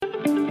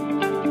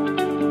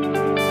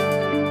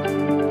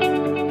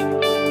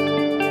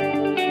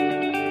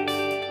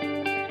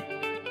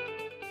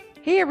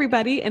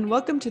everybody, and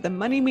welcome to the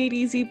Money Made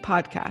Easy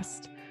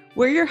podcast.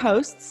 We're your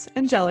hosts,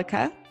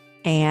 Angelica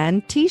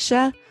and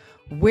Tisha.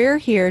 We're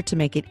here to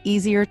make it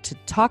easier to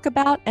talk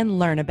about and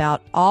learn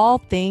about all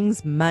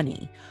things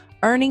money,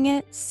 earning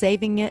it,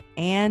 saving it,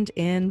 and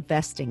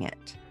investing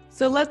it.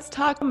 So let's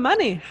talk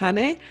money,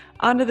 honey.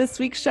 On to this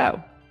week's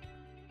show.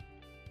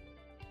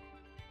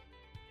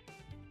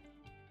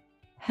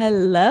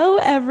 Hello,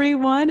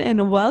 everyone,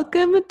 and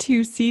welcome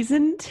to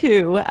season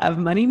 2 of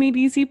Money Made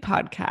Easy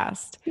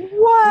podcast.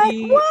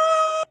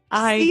 What?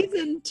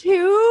 Season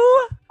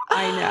 2?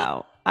 I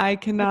know. I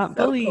cannot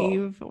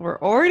believe we're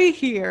already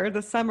here.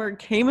 The summer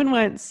came and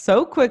went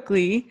so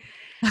quickly.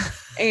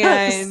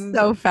 And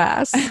so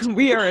fast.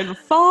 We are in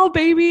fall,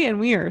 baby, and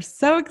we are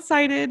so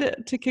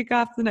excited to kick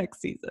off the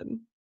next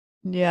season.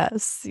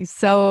 Yes,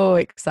 so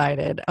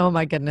excited. Oh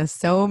my goodness,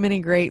 so many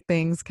great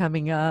things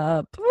coming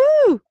up.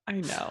 Woo!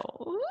 I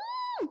know.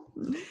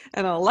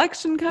 An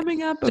election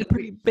coming up, a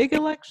pretty big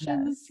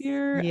election this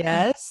year.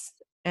 Yes,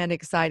 and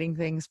exciting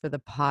things for the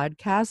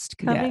podcast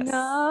coming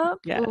up.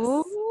 Yes.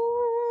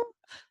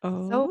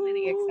 So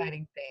many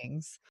exciting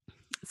things.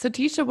 So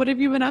Tisha, what have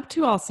you been up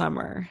to all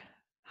summer?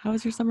 How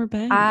has your summer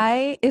been?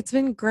 It's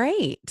been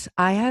great.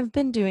 I have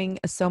been doing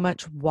so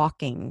much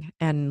walking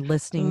and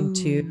listening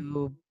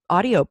to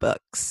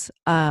audiobooks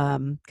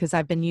because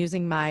I've been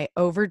using my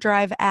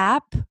Overdrive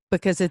app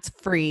because it's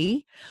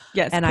free.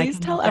 Yes, and please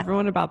tell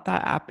everyone about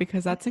that app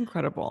because that's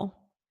incredible.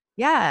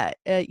 Yeah,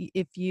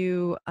 if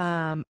you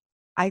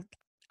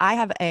I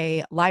have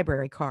a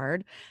library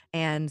card,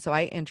 and so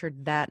I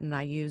entered that and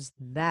I used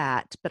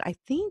that, but I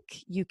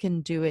think you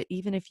can do it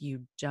even if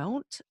you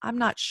don't. I'm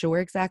not sure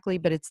exactly,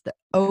 but it's the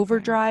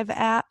Overdrive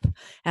app,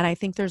 and I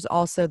think there's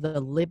also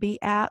the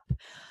Libby app,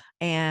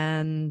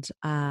 and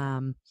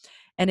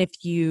if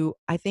you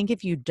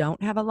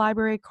don't have a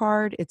library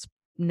card, it's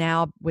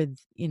now with,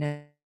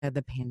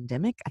 the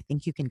pandemic, I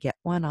think you can get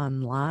one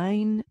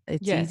online.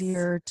 It's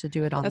easier to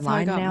do it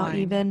online now,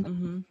 even.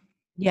 Mm-hmm.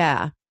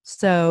 Yeah.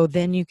 So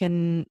then you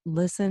can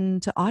listen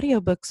to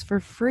audiobooks for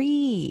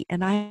free.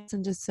 And I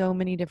listen to so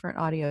many different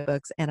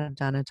audiobooks, and I've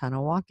done a ton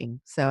of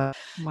walking. So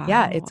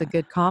yeah, it's a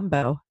good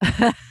combo.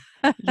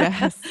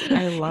 Yes,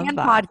 I love and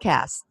that.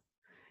 podcasts.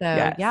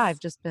 So yeah, I've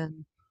just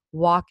been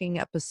walking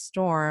up a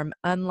storm,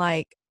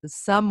 unlike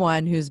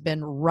someone who's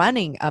been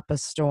running up a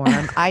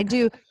storm. I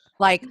do.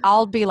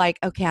 I'll be like,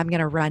 okay, I'm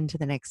going to run to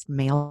the next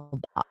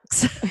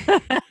mailbox.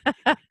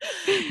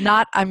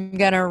 Not I'm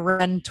going to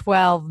run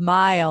 12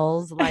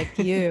 miles like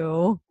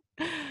you.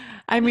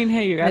 I mean,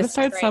 hey, you got to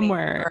start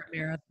somewhere.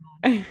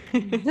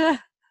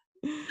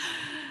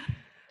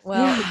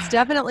 Well, it's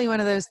definitely one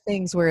of those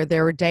things where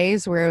there were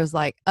days where it was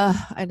like,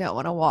 I don't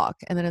want to walk.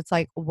 And then it's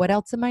like, what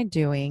else am I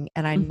doing?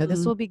 And I know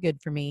this will be good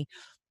for me.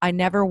 I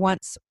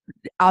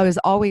was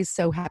always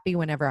so happy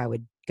whenever I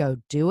would go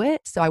do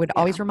it. So I would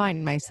always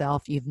remind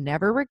myself, you've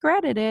never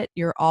regretted it.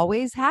 You're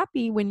always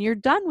happy when you're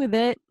done with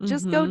it.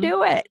 Just go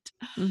do it.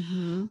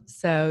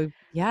 So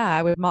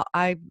yeah,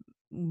 I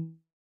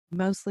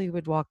mostly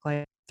would walk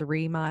like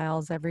 3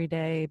 miles every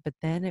day, but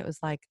then it was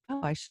like,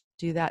 I should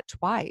do that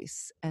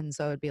twice. And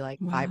so it'd be like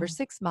 5 or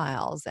 6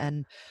 miles.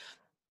 And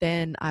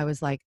then I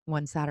was like,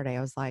 one Saturday,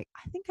 I was like,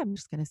 I think I'm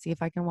just going to see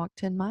if I can walk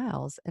 10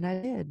 miles. And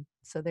I did.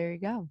 So there you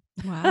go.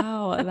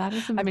 Wow. That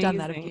is amazing. I've done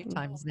that a few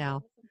times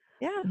now.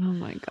 Yeah. Oh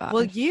my gosh.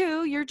 Well,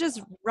 you're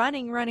just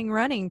running,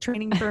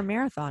 training for a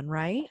marathon,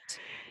 right?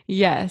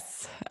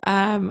 Yes,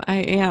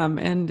 I am.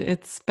 And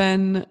it's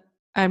been,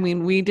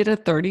 we did a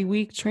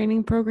 30-week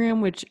training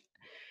program, which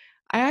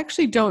I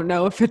actually don't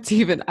know if it's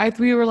even,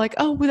 we were like,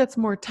 oh, well, that's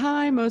more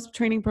time. Most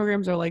training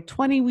programs are like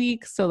 20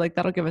 weeks. So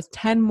that'll give us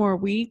 10 more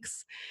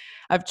weeks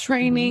of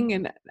training.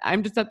 And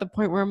I'm just at the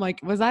point where I'm like,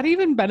 was that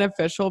even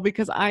beneficial?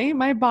 Because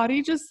my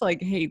body just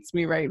hates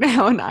me right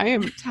now, and I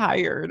am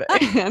tired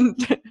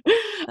and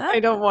I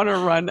don't want to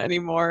run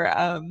anymore.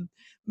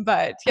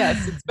 But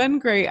yes, it's been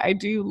great. I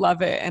do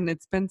love it. And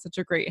it's been such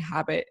a great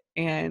habit.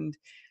 And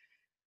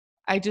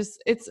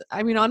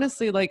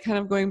honestly, kind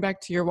of going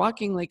back to your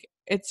walking,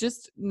 it's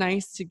just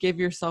nice to give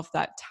yourself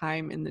that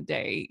time in the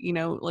day,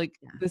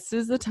 this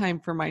is the time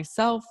for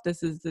myself.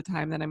 This is the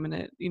time that I'm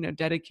going to,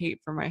 dedicate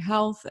for my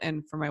health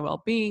and for my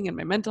well-being and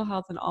my mental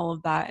health and all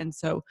of that. And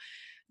so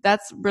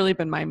that's really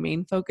been my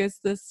main focus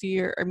this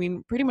year.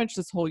 Pretty much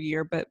this whole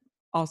year, but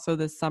also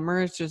this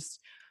summer is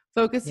just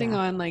focusing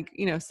on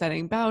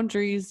setting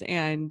boundaries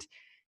and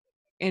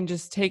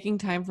just taking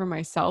time for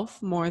myself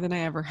more than I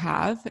ever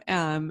have.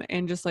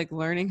 And just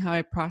learning how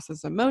I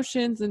process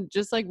emotions and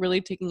just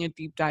really taking a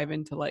deep dive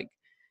into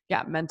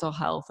mental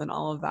health and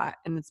all of that.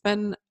 And it's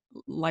been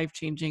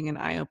life-changing and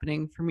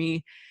eye-opening for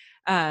me.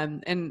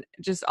 And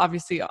just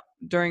obviously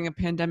during a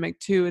pandemic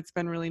too, it's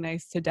been really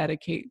nice to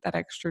dedicate that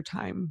extra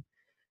time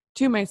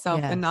to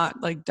myself and not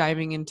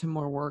diving into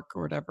more work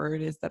or whatever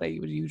it is that I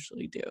would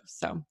usually do.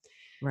 So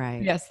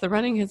right. Yes, the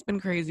running has been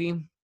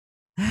crazy.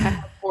 I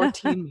have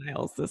 14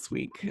 miles this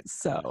week.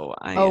 So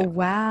Oh,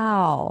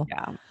 wow.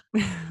 yeah.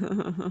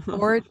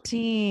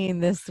 14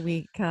 this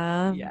week,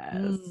 huh?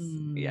 Yes.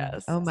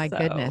 Yes. Oh my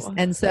goodness. So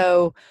And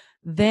so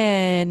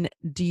then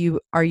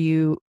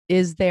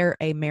is there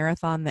a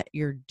marathon that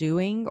you're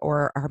doing,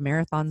 or are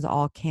marathons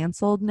all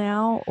canceled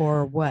now,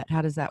 or what?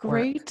 How does that work?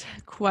 great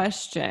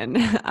question.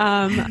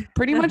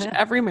 Pretty much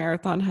every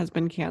marathon has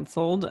been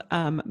canceled,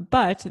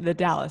 but the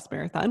Dallas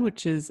Marathon,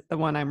 which is the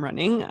one I'm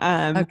running,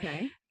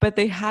 Okay. but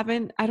they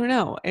haven't. I don't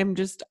know.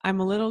 I'm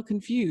a little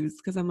confused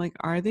because I'm like,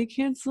 are they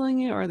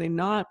canceling it or are they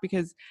not?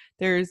 Because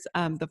there's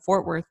the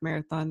Fort Worth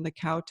Marathon, the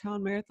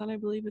Cowtown Marathon, I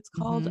believe it's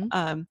called.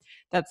 Mhm.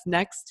 That's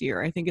next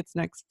year. I think it's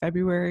next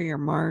February or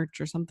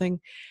March or something.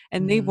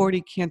 And they've Mhm.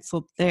 already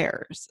canceled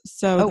theirs.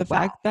 So Oh, the wow.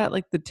 fact that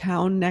like the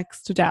town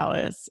next to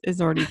Dallas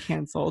is already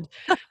canceled,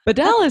 but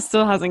Dallas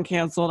still hasn't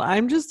canceled,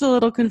 I'm just a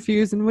little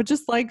confused and would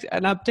just like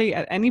an update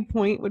at any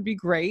point would be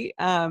great.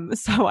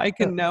 So I So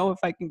can know if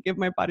I can give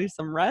my body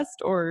some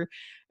rest or if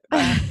I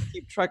have to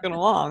keep trucking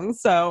along.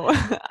 So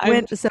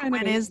I'm just kind of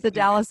when is anxious the to get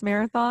Dallas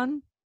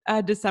Marathon?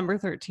 December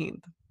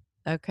 13th.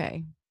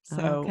 Okay. So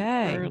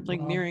Okay. we're like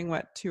Well, nearing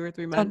what, 2 or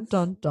 3 dun months?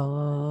 dun I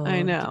dun.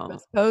 Keep know.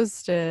 us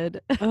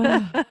posted.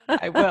 Ugh,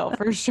 I will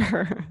for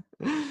sure.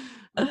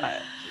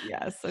 But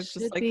yes, it's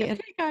just Should like, be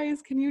okay,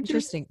 guys, can you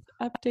just interesting.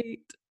 update?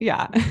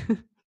 Yeah.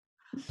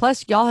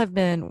 Plus, y'all have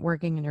been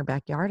working in your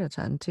backyard a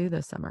ton too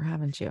this summer,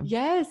 haven't you?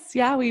 Yes,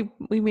 yeah, we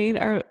made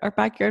our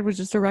backyard was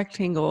just a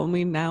rectangle and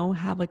we now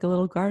have like a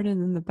little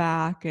garden in the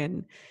back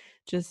and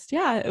just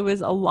yeah, it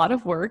was a lot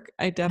of work.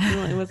 I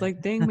definitely was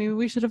like, dang, maybe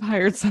we should have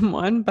hired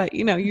someone, but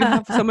you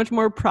have so much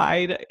more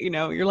pride,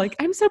 you're like,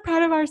 I'm so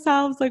proud of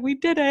ourselves, like we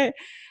did it.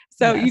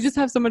 So you just Yes.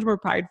 have so much more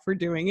pride for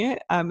doing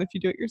it if you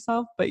do it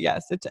yourself. But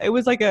yes, it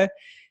was like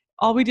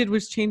all we did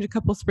was change a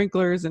couple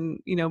sprinklers and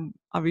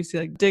obviously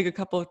like dig a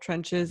couple of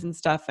trenches and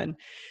stuff, and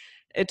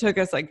it took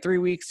us like 3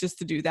 weeks just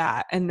to do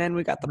that. And then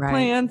we got the Right.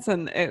 plants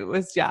and it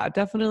was, yeah,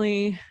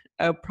 definitely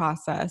a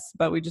process,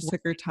 but we just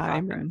Work took our in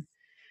time. progress. And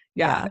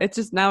yeah, Yeah. it's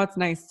just now it's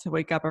nice to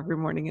wake up every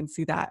morning and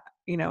see that,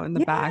 in the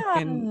back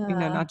and,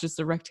 Yeah. not just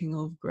a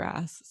rectangle of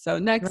grass. So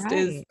next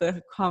is Right.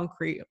 the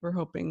concrete. We're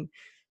hoping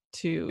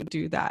to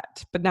do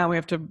that. But now we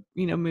have to,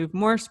 move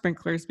more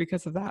sprinklers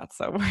because of that.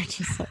 So we're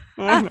just like,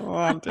 I don't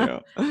want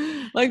to.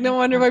 Like, no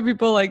wonder why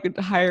people like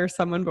hire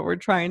someone, but we're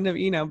trying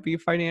to, be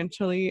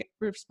financially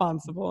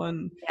responsible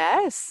and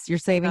Yes, you're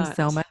saving not.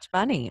 so much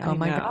money. Oh I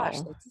my gosh,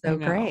 know. that's I so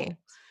great. know.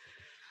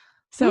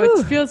 So it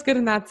Whew. feels good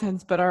in that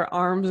sense, but our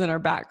arms and our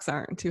backs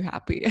aren't too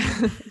happy.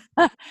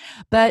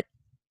 But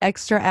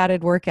extra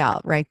added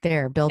workout right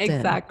there built in.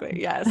 Exactly.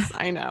 Yes,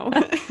 I know.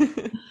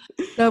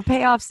 So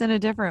payoffs in a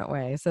different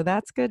way. So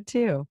that's good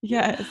too.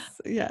 Yes,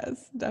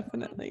 yes,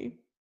 definitely.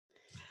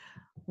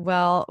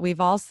 Well,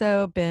 we've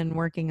also been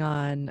working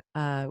on,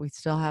 we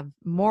still have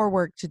more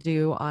work to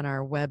do on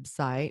our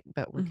website,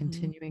 but we're Hmm.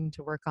 continuing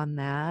to work on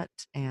that.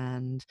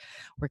 And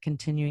we're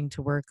continuing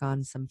to work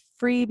on some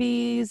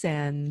freebies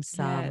and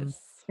some Yes.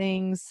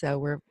 things. So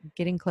we're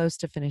getting close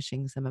to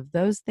finishing some of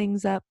those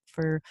things up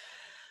for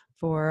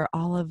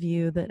all of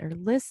you that are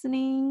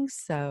listening.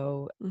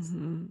 So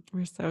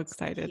We're so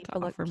excited to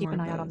offer keep more an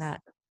of eye out on those.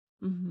 that.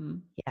 Hmm.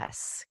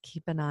 Yes,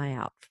 keep an eye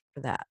out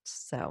for that.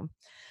 So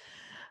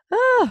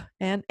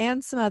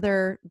and some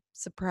other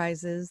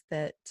surprises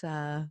that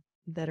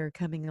are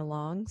coming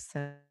along.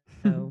 So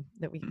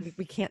that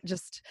we can't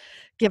just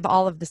give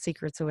all of the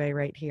secrets away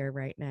right here,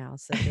 right now.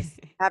 So just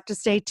have to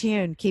stay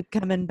tuned. Keep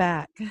coming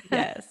back.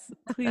 Yes,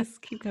 please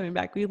keep coming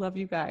back. We love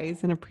you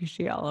guys and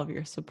appreciate all of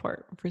your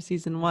support for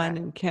season Yeah. one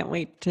and can't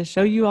wait to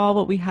show you all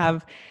what we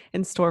have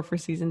in store for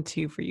season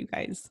two for you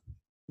guys.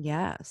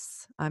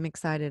 Yes, I'm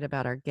excited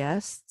about our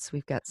guests.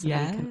 We've got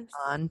somebody coming Yes.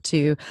 on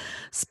to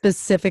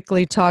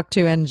specifically talk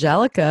to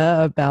Angelica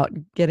about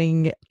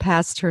getting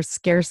past her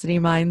scarcity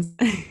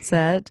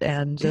mindset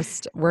and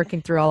just working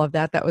through all of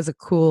that. That was a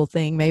cool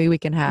thing. Maybe we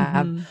can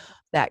have Hmm.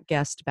 that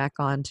guest back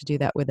on to do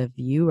that with a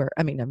viewer.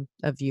 I mean,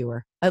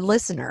 a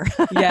listener.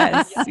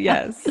 Yes,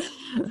 yes.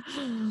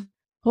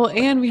 Well,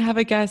 and we have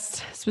a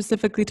guest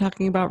specifically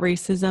talking about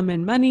racism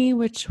and money,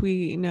 which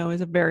we know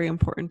is a very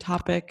important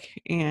topic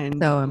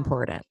and So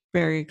important.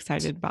 very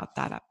excited about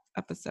that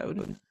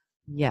episode.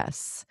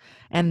 Yes.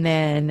 And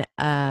then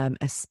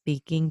a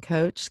speaking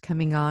coach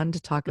coming on to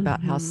talk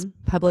about how Hmm.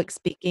 public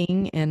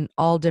speaking in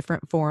all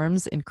different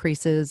forms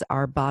increases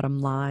our bottom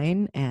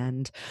line.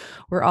 And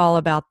we're all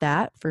about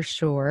that for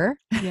sure.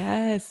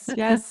 Yes,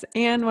 yes.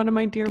 And one of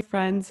my dear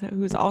friends,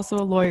 who's also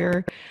a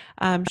lawyer,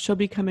 she'll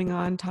be coming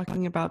on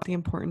talking about the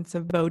importance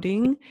of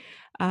voting,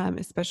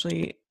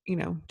 especially,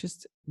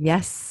 just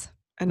Yes.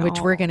 and Which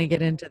we're all. going to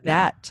get into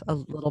Yeah. that a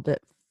little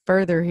bit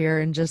further here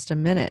in just a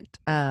minute.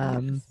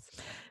 Yes.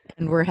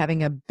 And we're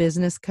having a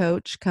business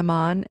coach come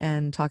on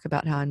and talk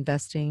about how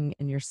investing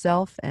in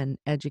yourself and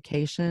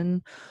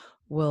education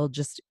will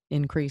just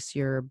increase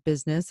your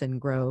business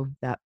and grow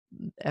that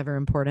ever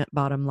important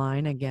bottom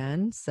line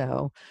again.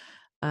 So,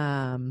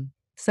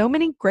 so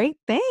many great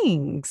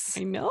things.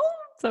 I know.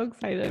 So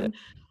excited.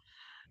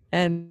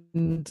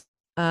 And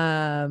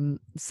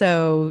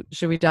So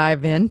should we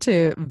dive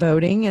into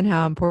voting and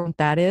how important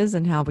that is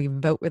and how we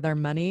vote with our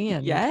money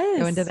and go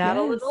into Yes, that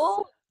a yes,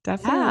 little? Yeah.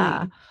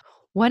 definitely.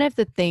 One of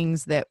the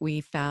things that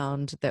we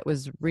found that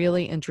was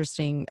really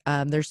interesting,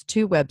 there's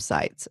two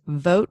websites,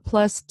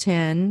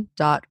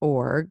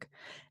 voteplus10.org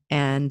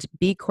and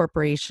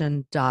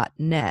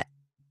bcorporation.net.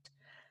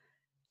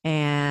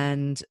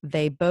 And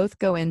they both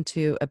go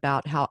into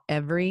about how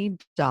every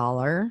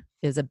dollar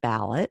is a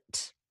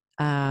ballot,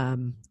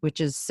 which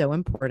is so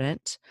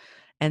important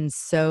and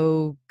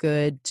so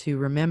good to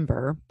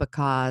remember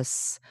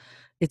because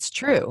it's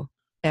true.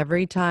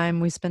 Every time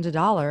we spend a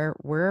dollar,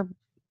 we're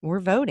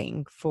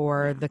voting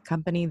for Yeah. the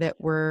company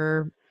that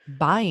we're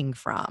buying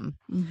from.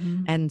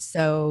 Mm-hmm. And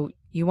so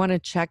you want to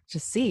check to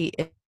see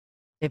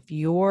if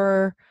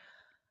your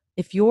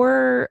if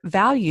your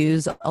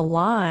values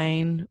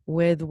align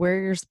with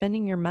where you're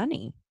spending your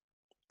money.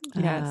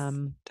 Yes,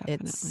 It's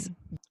definitely.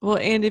 Well,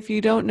 and if you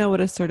don't know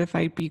what a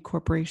certified B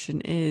Corporation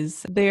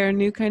is, they are a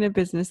new kind of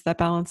business that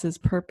balances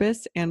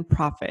purpose and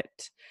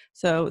profit.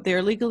 So they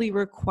are legally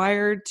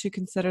required to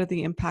consider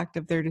the impact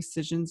of their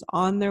decisions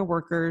on their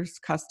workers,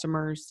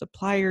 customers,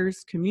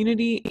 suppliers,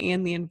 community,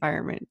 and the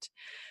environment.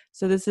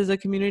 So this is a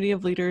community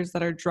of leaders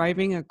that are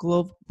driving a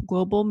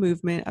global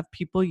movement of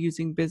people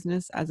using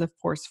business as a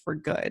force for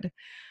good,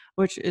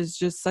 which is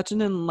just such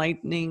an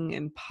enlightening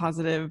and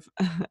positive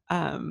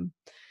um,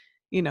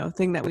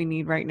 thing that we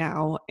need right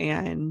now.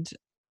 And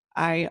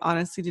I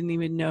honestly didn't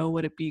even know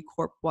what a B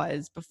Corp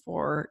was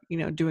before,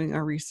 doing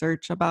our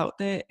research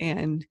about it.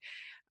 And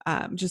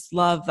just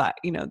love that,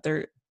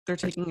 they're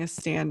taking a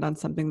stand on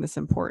something that's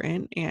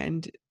important,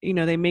 and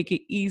they make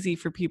it easy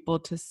for people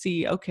to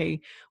see, okay,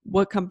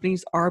 what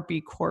companies are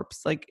B Corps,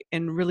 like,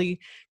 and really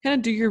kind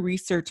of do your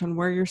research on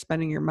where you're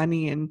spending your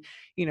money, and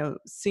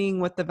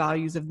seeing what the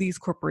values of these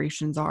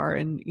corporations are,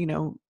 and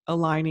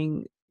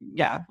aligning,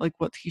 yeah, like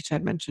what Tisha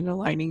had mentioned,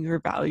 aligning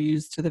your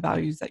values to the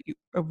values that you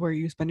of where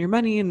you spend your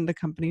money and the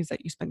companies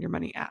that you spend your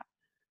money at.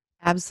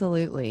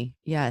 absolutely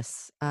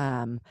yes.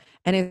 And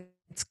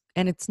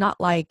it's not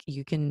like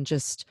you can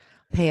just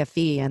pay a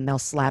fee and they'll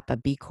slap a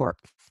B Corp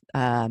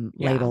Yeah.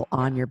 label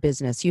on your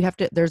business. You have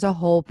to. There's a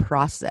whole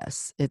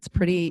process. It's Mhm.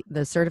 pretty.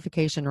 The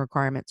certification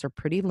requirements are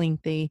pretty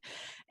lengthy,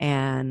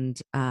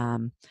 and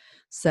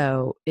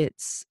so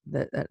it's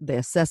the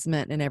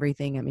assessment and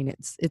everything. I mean,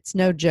 it's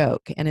no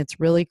joke, and it's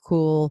really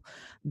cool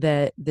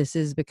that this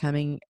is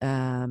becoming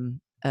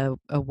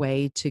a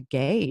way to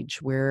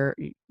gauge where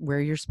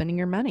you're spending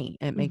your money.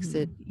 It makes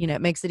it, Mhm.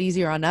 it makes it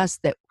easier on us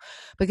that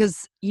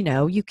because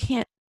you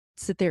can't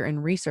sit there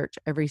and research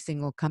every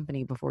single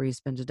company before you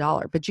spend a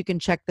dollar, but you can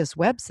check this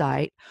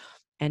website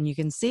and you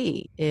can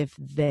see if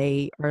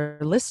they are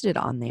listed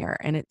on there,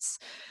 and it's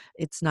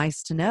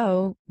nice to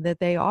know that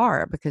they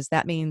are, because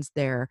that means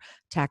they're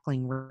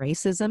tackling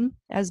racism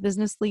as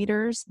business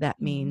leaders.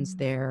 That means Mhm.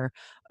 they're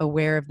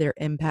aware of their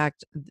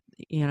impact,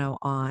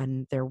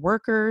 on their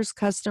workers,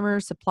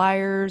 customers,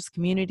 suppliers,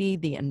 community,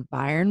 the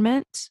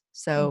environment.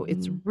 So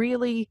it's Mhm.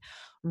 really,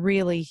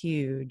 really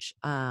huge.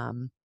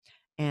 And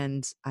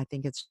I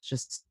think it's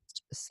just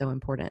so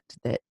important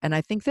and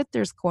I think that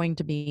there's going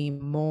to be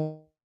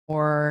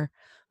more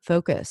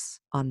focus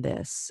on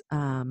this,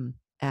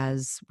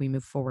 as we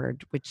move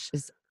forward, which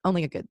is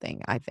only a good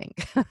thing, I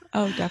think.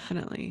 Oh,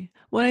 definitely.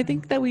 Well, I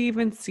think that we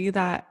even see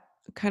that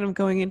kind of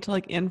going into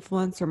like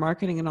influencer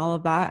marketing and all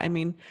of that. I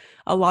mean,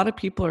 a lot of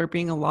people are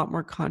being a lot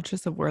more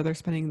conscious of where they're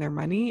spending their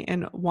money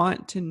and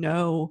want to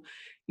know,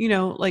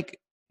 like,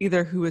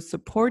 either who is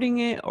supporting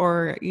it,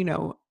 or,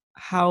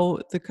 how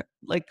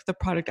like the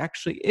product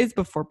actually is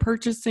before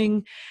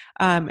purchasing,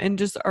 and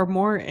just are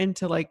more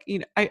into, like,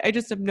 I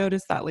just have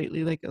noticed that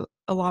lately, like,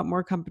 a lot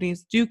more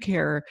companies do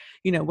care,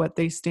 what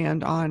they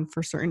stand on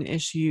for certain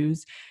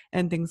issues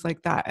and things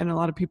like that. And a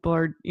lot of people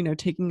are,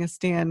 taking a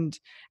stand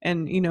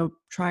and,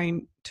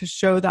 trying to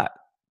show that,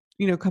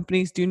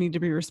 companies do need to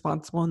be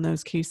responsible in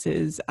those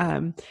cases.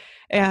 And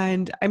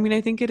I mean,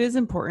 I think it is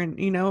important,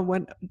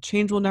 when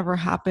change will never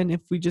happen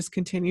if we just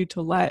continue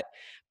to let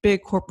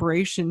big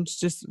corporations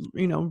just,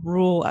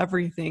 rule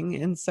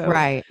everything. And so,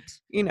 Right.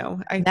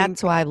 I That's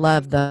think, why I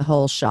love the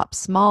whole shop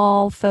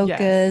small yes,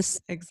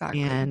 focus,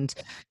 exactly. and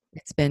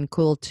it's been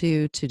cool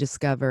too to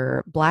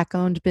discover Black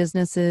owned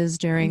businesses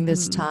during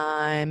this Hmm.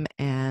 time.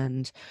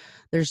 And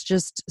there's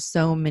just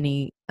so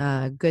many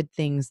good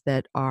things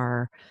that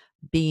are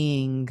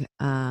being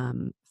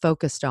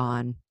focused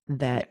on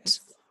that Yes.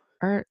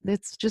 are,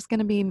 it's just going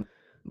to be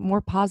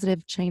more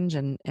positive change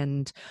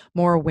and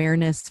more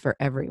awareness for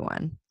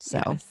everyone.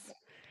 So Yes.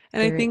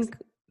 And I very think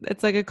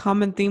it's like a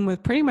common theme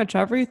with pretty much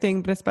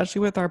everything, but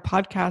especially with our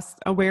podcast,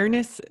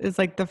 awareness is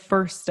like the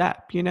first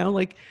step,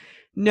 like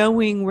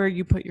knowing where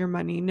you put your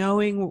money,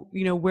 knowing,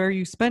 where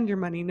you spend your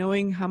money,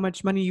 knowing how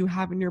much money you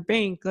have in your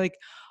bank. Like,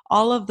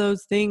 all of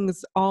those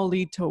things all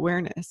lead to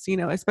awareness,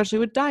 especially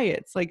with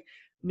diets, like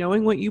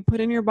knowing what you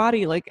put in your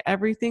body, like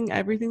everything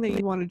that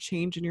you want to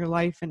change in your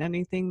life and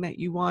anything that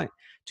you want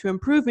to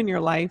improve in your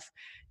life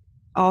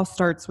all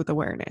starts with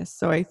awareness.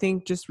 So I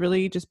think just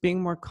really just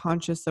being more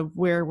conscious of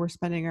where we're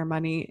spending our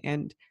money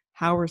and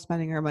how we're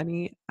spending our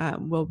money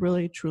will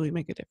really truly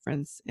make a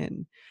difference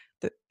in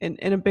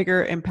a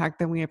bigger impact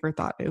than we ever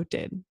thought it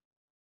did.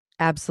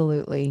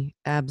 Absolutely.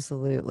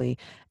 Absolutely.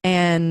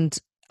 And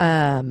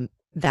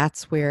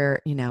that's where,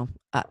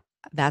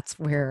 that's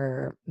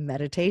where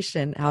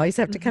meditation, I always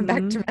have to come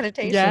back to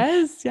meditation.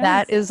 Yes,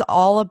 That yes. is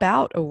all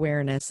about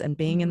awareness and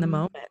being in the Mm-hmm.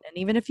 moment. And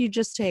even if you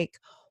just take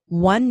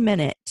 1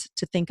 minute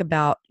to think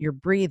about your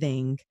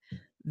breathing,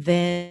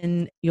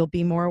 then you'll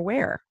be more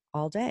aware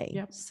all day.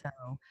 Yep. So,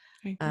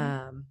 I agree.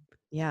 um,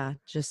 yeah,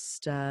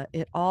 just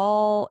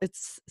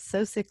it's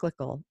so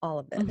cyclical, all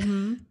of it.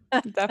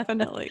 Mm-hmm.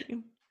 Definitely.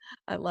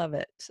 I love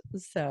it.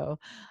 So,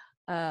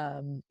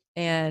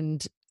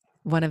 and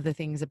one of the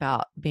things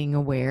about being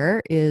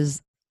aware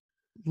is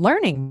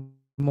learning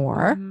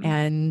more. Mm-hmm.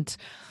 And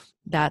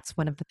that's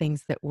one of the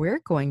things that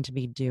we're going to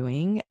be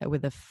doing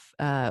with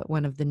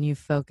one of the new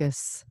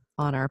focus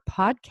on our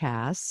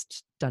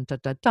podcast. Dun, dun,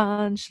 dun,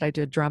 dun. Should I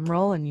do a drum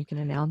roll and you can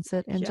announce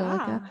it,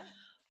 Angelica?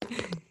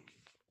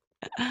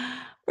 Yeah.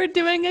 We're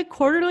doing a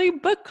quarterly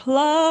book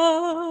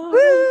club.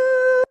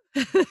 Woo!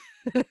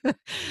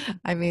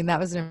 I mean, that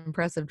was an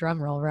impressive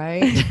drum roll,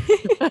 right?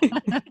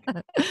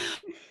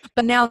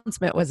 The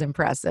announcement was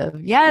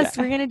impressive. Yes,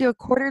 Yeah. we're going to do a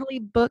quarterly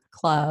book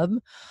club.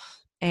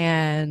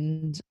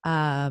 And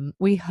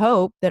we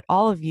hope that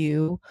all of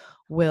you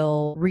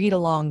will read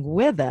along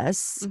with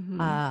us.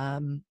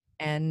 Mm-hmm.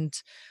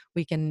 And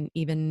we can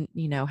even,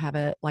 have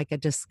a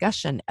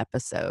discussion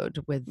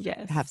episode with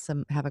Yes.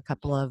 have a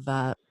couple of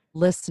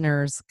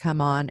listeners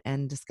come on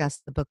and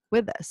discuss the book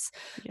with us.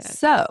 Yes.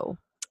 So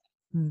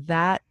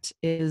that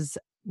is,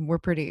 we're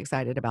pretty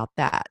excited about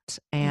that.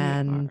 We are.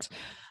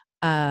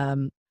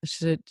 And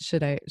should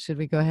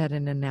we go ahead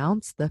and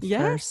announce the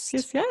Yes.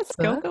 first Yes.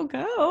 Go, book?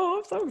 go, go.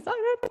 I'm so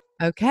excited.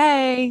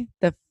 Okay.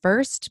 The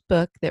first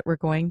book that we're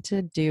going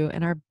to do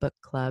in our book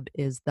club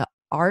is The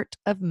Art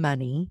of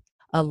Money,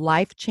 A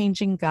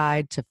Life-Changing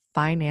Guide to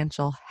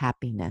Financial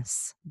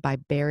Happiness by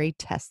Barry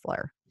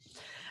Tesler.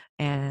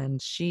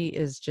 And she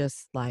is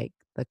just like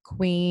the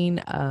queen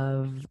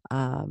of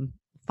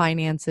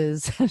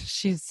finances.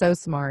 She's so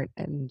smart,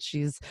 and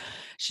she's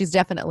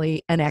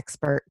definitely an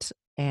expert.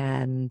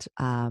 And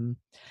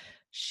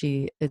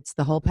it's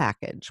the whole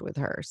package with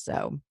her.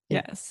 So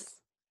Yes.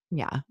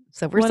 yeah.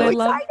 So we're so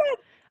excited.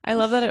 I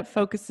love that it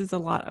focuses a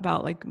lot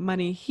about like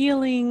money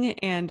healing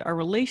and our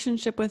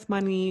relationship with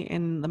money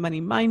and the money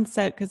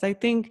mindset. Cause I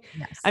think,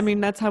 I mean,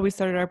 that's how we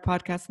started our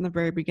podcast in the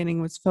very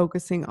beginning, was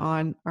focusing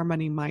on our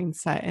money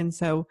mindset. And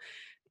so,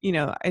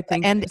 I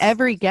think And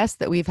every guest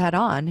that we've had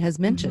on has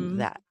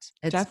mentioned that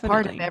it's part of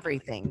definitely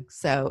everything.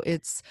 So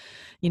it's,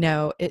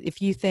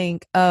 if you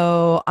think,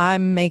 oh,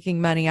 I'm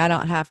making money, I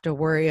don't have to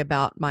worry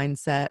about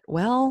mindset.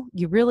 Well,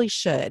 you really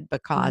should,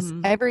 because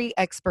every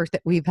expert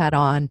that we've had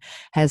on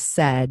has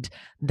said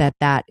that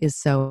that is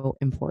so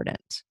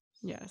important.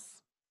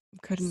 Yes.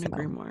 Couldn't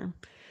agree more.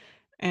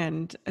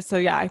 And so,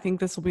 yeah, I think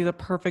this will be the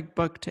perfect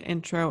book to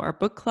intro our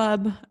book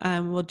club.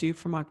 We'll do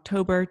from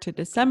October to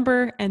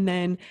December. And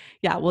then,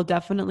 yeah, we'll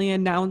definitely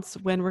announce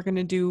when we're going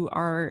to do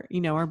our,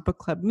 our book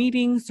club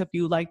meetings. So if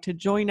you'd like to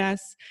join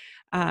us,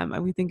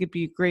 we think it'd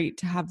be great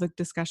to have the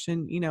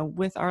discussion,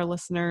 with our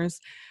listeners.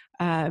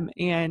 And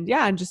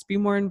yeah, and just be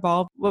more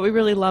involved. What we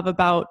really love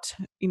about,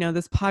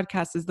 this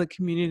podcast is the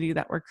community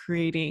that we're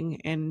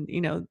creating, and,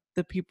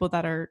 the people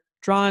that are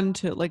drawn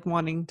to like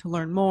wanting to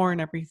learn more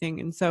and everything.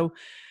 And so,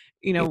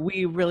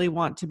 we really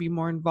want to be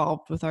more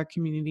involved with our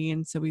community.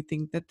 And so we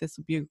think that this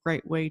would be a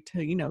great way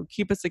to,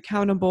 keep us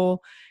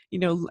accountable,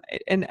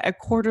 and a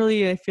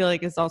quarterly, I feel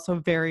like, is also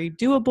very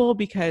doable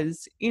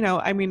because,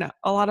 I mean,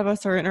 a lot of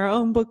us are in our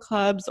own book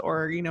clubs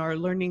or, are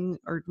learning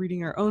or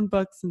reading our own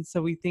books. And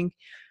so we think,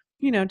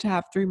 to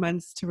have 3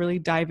 months to really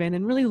dive in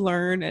and really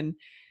learn and,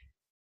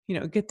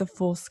 get the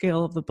full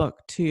scale of the book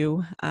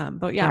too.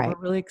 But yeah, we're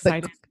really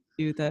excited to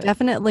do the.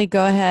 Definitely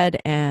go ahead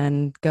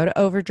and go to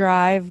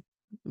Overdrive.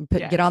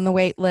 Get on the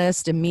wait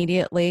list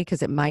immediately,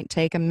 because it might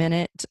take a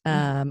minute.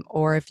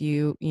 Or if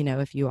you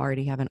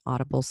already have an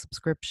Audible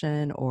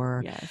subscription,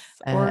 or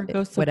or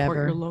go support whatever.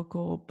 your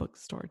local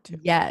bookstore too.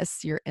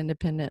 Yes, your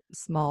independent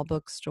small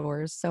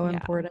bookstores, so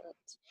important.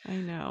 I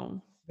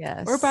know.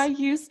 Yes. Or buy a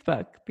used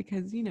book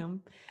because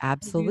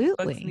absolutely, used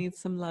books need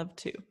some love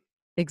too.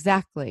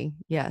 Exactly.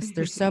 Yes.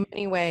 There's so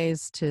many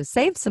ways to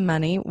save some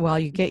money while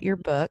you get your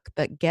book,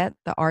 but get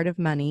The Art of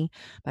Money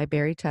by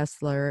Barry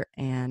Tesler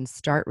and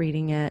start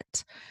reading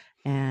it.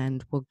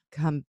 And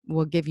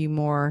we'll give you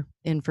more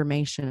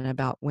information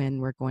about when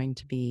we're going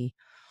to be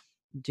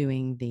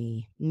doing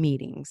the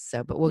meetings.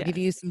 So, but we'll give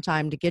you some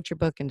time to get your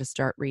book and to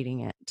start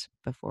reading it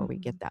before we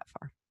get that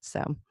far.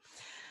 So,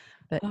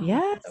 but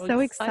yeah,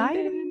 so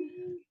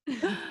exciting.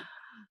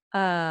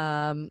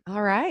 All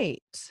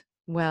right.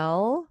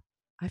 Well,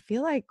 I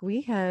feel like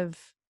we have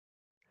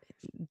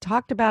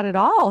talked about it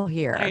all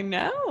here. I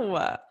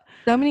know.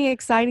 So many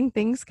exciting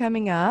things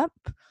coming up.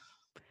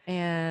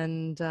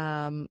 And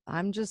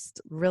I'm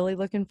just really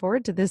looking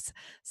forward to this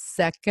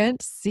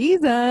second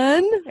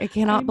season. I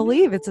cannot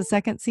believe it's a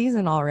second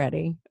season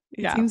already.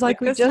 Yeah. Seems like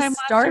we this just time last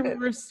year started.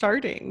 we were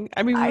starting.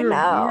 I mean, I we were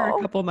a know.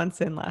 couple months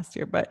in last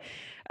year, but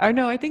or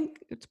no, I think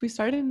we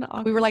started in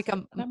We were August, like,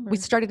 September. we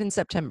started in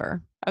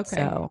September. Okay.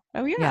 So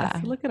Oh yeah.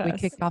 yeah, So look at we us.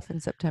 kicked off in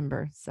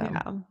September. So,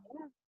 Yeah.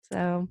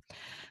 so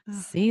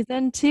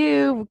season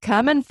 2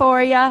 coming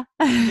for you.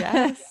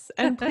 Yes.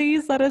 And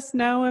please let us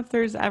know if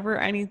there's ever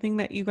anything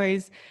that you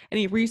guys,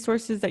 any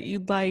resources that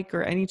you'd like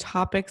or any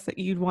topics that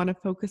you'd want to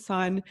focus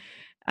on.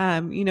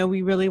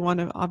 We really want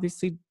to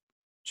obviously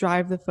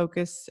drive the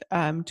focus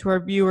to our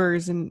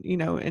viewers and,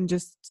 and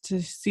just to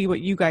see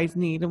what you guys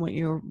need and what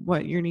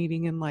you're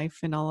needing in life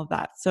and all of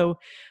that. So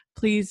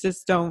please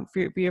just don't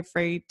be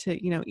afraid to,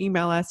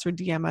 email us or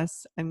DM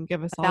us and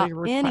give us all About your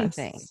requests.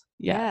 anything.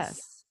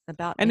 Yes.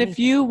 About And anything. if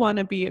you want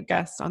to be a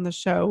guest on the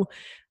show,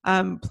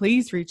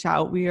 please reach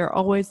out. We are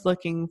always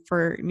looking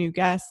for new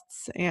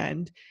guests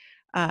and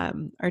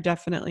are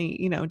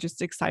definitely,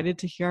 just excited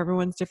to hear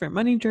everyone's different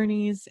money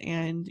journeys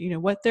and,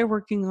 what they're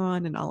working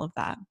on and all of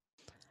that.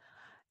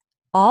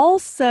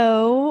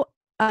 Also,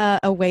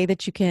 a way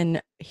that you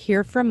can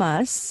hear from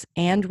us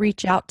and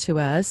reach out to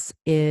us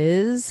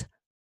is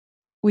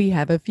we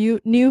have a few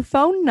new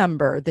phone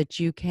number that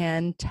you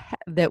can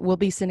that we'll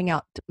be sending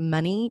out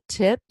money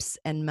tips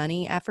and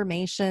money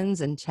affirmations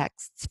and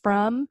texts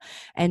from,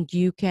 and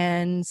you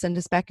can send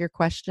us back your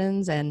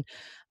questions and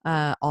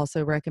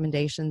also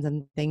recommendations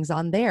and things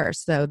on there.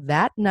 So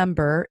that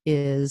number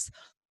is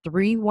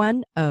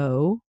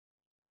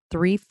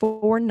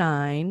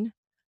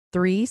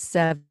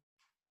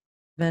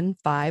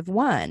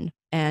 310-349-3751,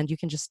 and you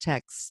can just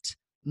text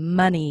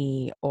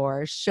money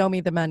or show me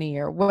the money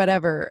or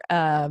whatever,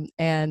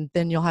 and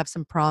then you'll have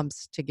some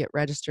prompts to get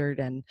registered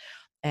and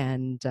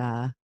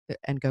go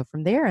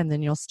from there, and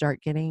then you'll start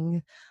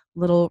getting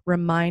little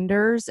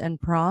reminders and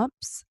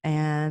prompts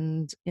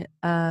and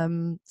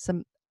some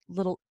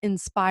little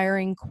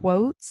inspiring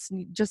quotes,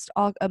 just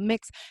all a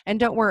mix. And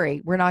don't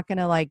worry, we're not going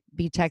to like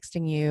be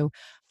texting you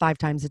 5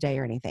 times a day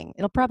or anything.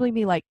 It'll probably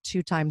be like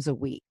 2 times a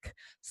week,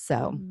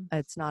 so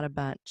it's not a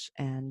bunch,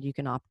 and you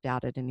can opt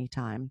out at any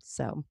time.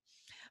 So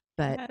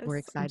but Yes, we're I'm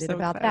excited so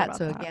about excited that. about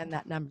So that. again,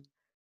 that number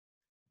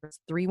is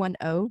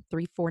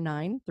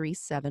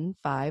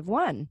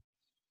 310-349-3751.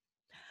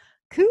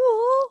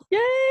 Cool.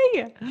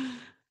 Yay!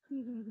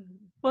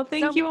 Well,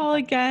 thank So you all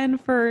again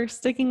for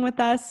sticking with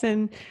us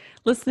and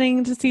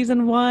listening to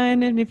season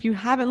 1. And if you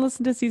haven't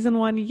listened to season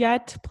 1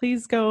 yet,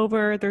 please go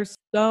over. There's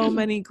so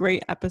many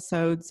great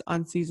episodes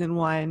on season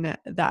 1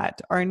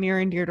 that are near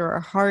and dear to our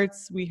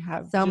hearts. We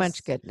have so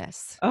much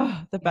goodness.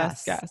 the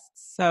best guests.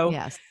 So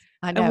yes,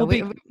 I know.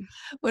 And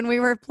when we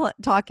were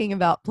talking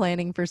about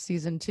planning for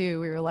season 2,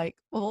 we were like,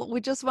 well, we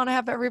just want to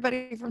have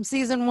everybody from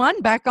season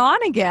 1 back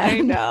on again. I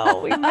know,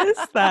 we miss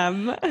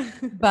them.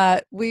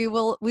 But we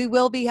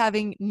will be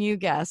having new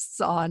guests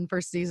on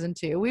for season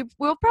 2.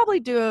 We'll probably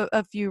do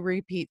a few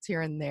repeats here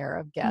and there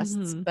of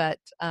guests, but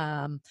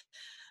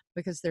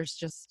because there's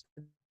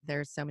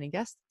so many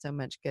guests, so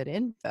much good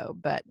info,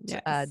 but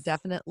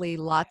definitely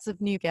lots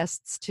of new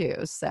guests too.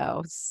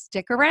 So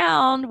stick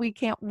around. We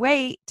can't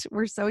wait.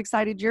 We're so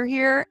excited you're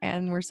here,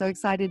 and we're so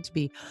excited to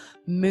be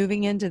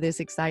moving into this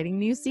exciting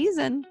new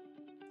season.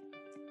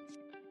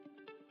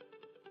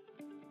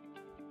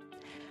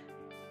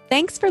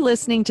 Thanks for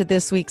listening to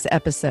this week's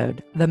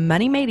episode. The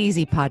Money Made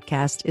Easy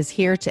podcast is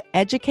here to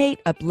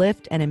educate,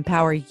 uplift, and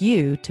empower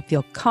you to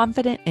feel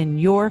confident in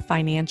your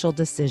financial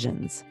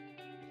decisions.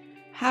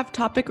 Have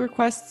topic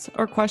requests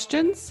or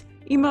questions?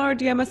 Email or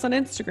DM us on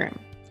Instagram.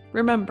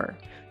 Remember,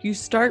 you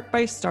start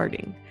by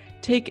starting.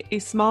 Take a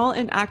small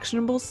and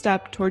actionable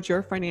step towards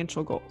your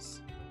financial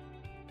goals.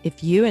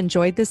 If you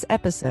enjoyed this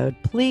episode,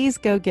 please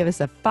go give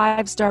us a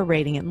 5-star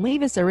rating and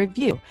leave us a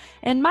review.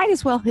 And might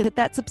as well hit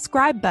that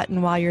subscribe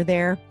button while you're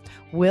there.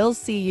 We'll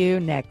see you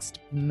next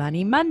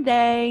Money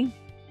Monday.